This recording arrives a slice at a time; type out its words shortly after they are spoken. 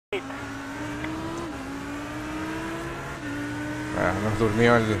Nos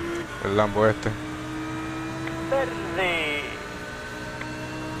durmió el Lambo este. Verde.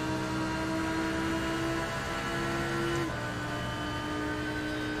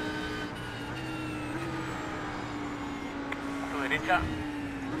 A tu derecha.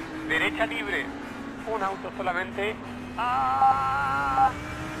 Derecha libre. Un auto solamente. ¡Ah!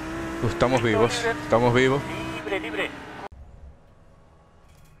 Estamos vivos, estamos vivos. Libre, libre.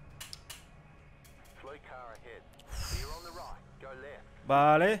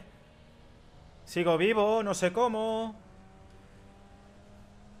 Vale. Sigo vivo, no sé cómo.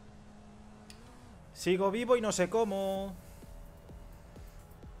 Sigo vivo y no sé cómo.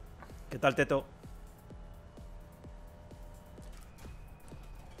 ¿Qué tal, Teto?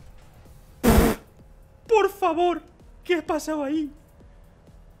 Por favor, ¿qué ha pasado ahí?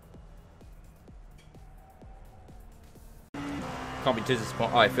 Can't be too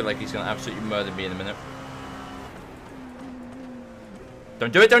disappointed. I feel like he's gonna absolutely murder me in a minute.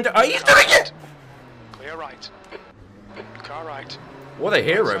 Don't do it, don't do it. Oh, he's doing it! Clear right. Car right. What a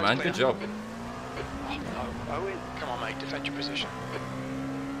hero, man. Good job. Oh, no. Owen, come on, mate. Defend your position.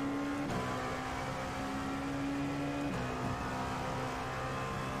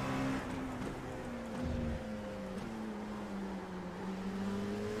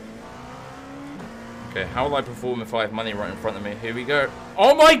 Okay, how will I perform if I have money right in front of me? Here we go.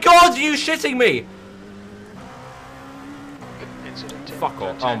 Oh my god, are you shitting me? Fuck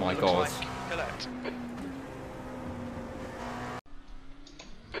off. Oh my god.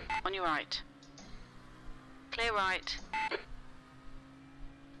 On your right. Clear right.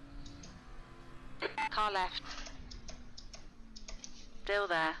 Car left. Still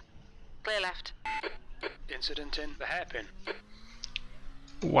there. Clear left. Incident in the hairpin.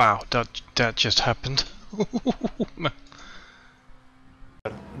 Wow, that just happened.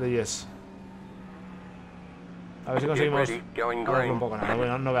 De 10. A ver si conseguimos darle un poco. Nada,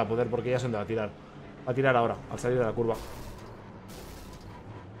 bueno, no voy a poder porque ya se me va a tirar. Va a tirar ahora, al salir de la curva.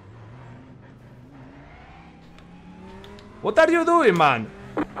 What are you doing, man?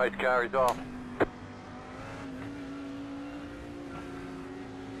 Right car is off.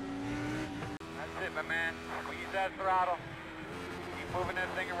 That's it, my man. Squeeze that throttle. Keep moving that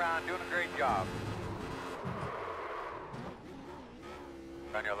thing around, doing a great job.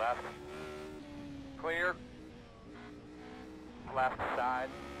 On your left. Clear. Left side.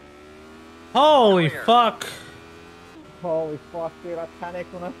 Holy Clear. fuck! Holy fuck, dude, I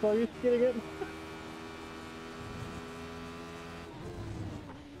panicked when I saw you skidding it.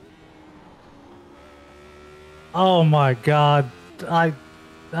 Oh my god. I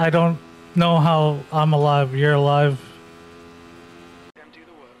don't know how I'm alive. You're alive.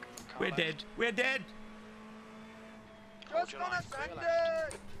 We're dead. We're dead. Hold your line. Clear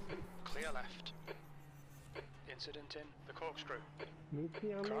left. Clear left. Incident in the corkscrew.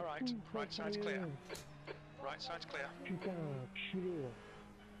 Car right. Right side's clear. Right side's clear.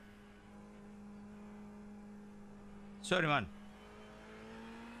 Sorry, man.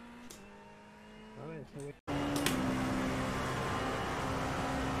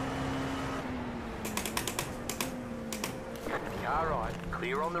 All right.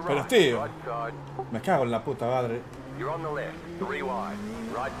 Clear on the Pero right. tío, Right side. me cago en la puta madre. You're on the left. 3 wide.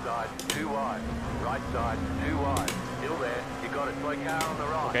 Right side. 2 wide. Right side. 2 wide. Still there. You got it. Slow car on the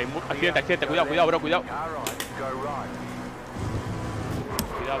right. Okay, accidente, accidente. Cuidado, cuidado, bro, cuidado. Car right. Go right.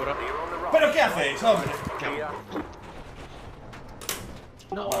 Cuidado, bro. Clear on the right. ¿Pero qué hacéis, hombre? Clear.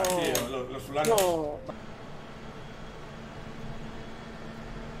 No, tío, los fulanos. No.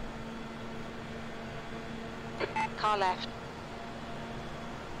 Car left.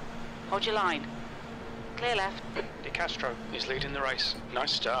 Hold your line. Clear left. De Castro is leading the race.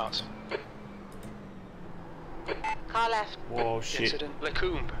 Nice start. Car left. Whoa, shit. Incident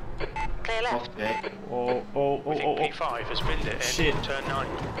Lecombe. Clear left. Oh, oh, We oh, think oh. P5 has binned it in Shit. turn 9.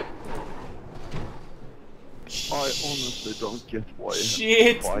 I honestly don't get why.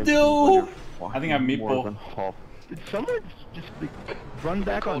 Shit, no! I think I'm more meatball. than half. Did someone just like, run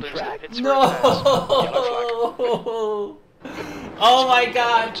back on track? No! Oh my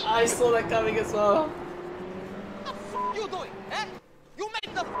god, I saw that coming as well. What you doing, eh? You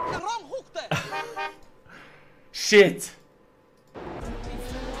made the wrong hook there! Shit.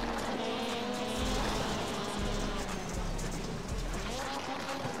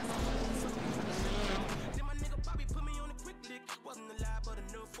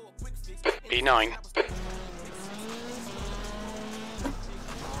 B9.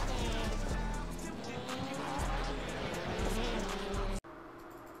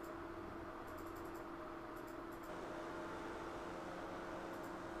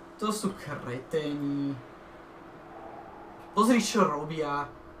 To sú kreteni. Pozri, čo robia.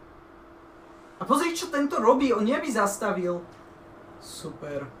 A pozri, čo tento robí, on neby zastavil.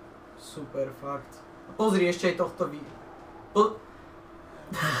 Super, super, fakt. A pozri, ešte aj tohto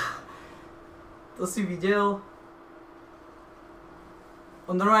To si videl?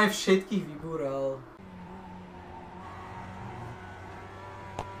 On normálne všetkých vybúral.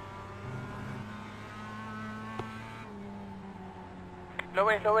 Lo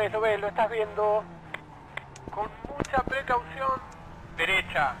ves, lo estás viendo. Con mucha precaución.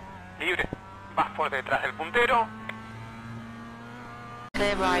 Derecha, libre. Vas por detrás del puntero.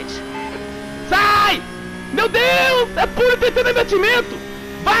 Clear right. Sai! Meu Deus! É puro entretenimento!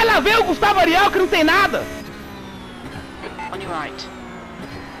 Vai lá ver o Gustavo Ariel que não tem nada! On your right.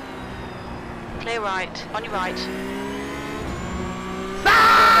 Clear right. On your right.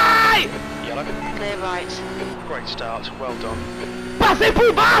 Sai! Yellow. Clear right. Great start. Well done. Passei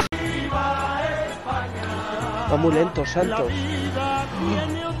por baixo! Vamos lento, Santos.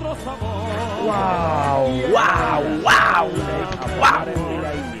 Wow! Wow! Wow! Wow!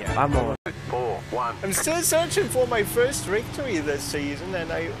 Vamos. I'm still searching for my first victory this season,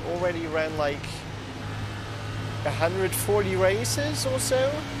 and I already ran like 140 races or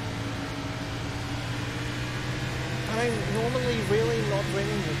so. But I'm normally really not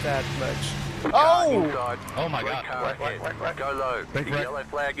winning with that much. Oh! Oh my god. Go low. The yellow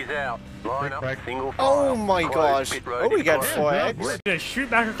flag is out. Line up, single file. Oh my gosh. Oh, we got flags. Just shoot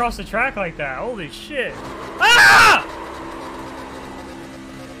back across the track like that. Holy shit. Ah!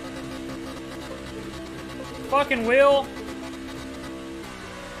 Fucking wheel.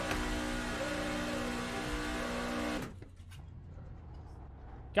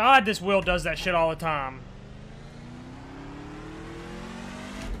 God, this wheel does that shit all the time.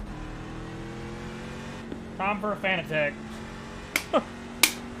 Time for a Fanatec.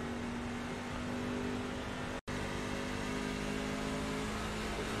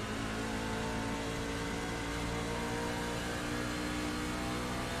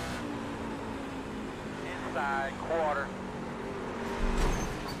 Inside quarter.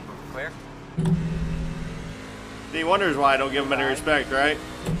 Clear. He wonders why I don't give him any respect, right?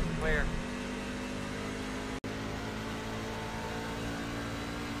 Clear.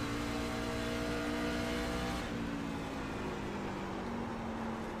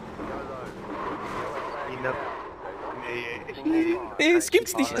 Es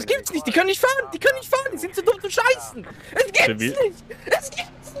gibt's nicht, es gibt's nicht, die können nicht fahren, die sind zu dumm zu scheißen. Es gibt's nicht, es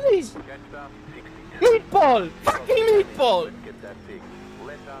gibt's nicht. Meatball, fucking Meatball.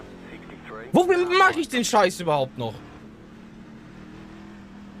 Wofür mache ich den Scheiß überhaupt noch?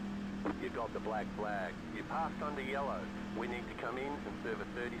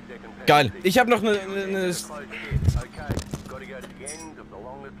 Geil, ich habe noch eine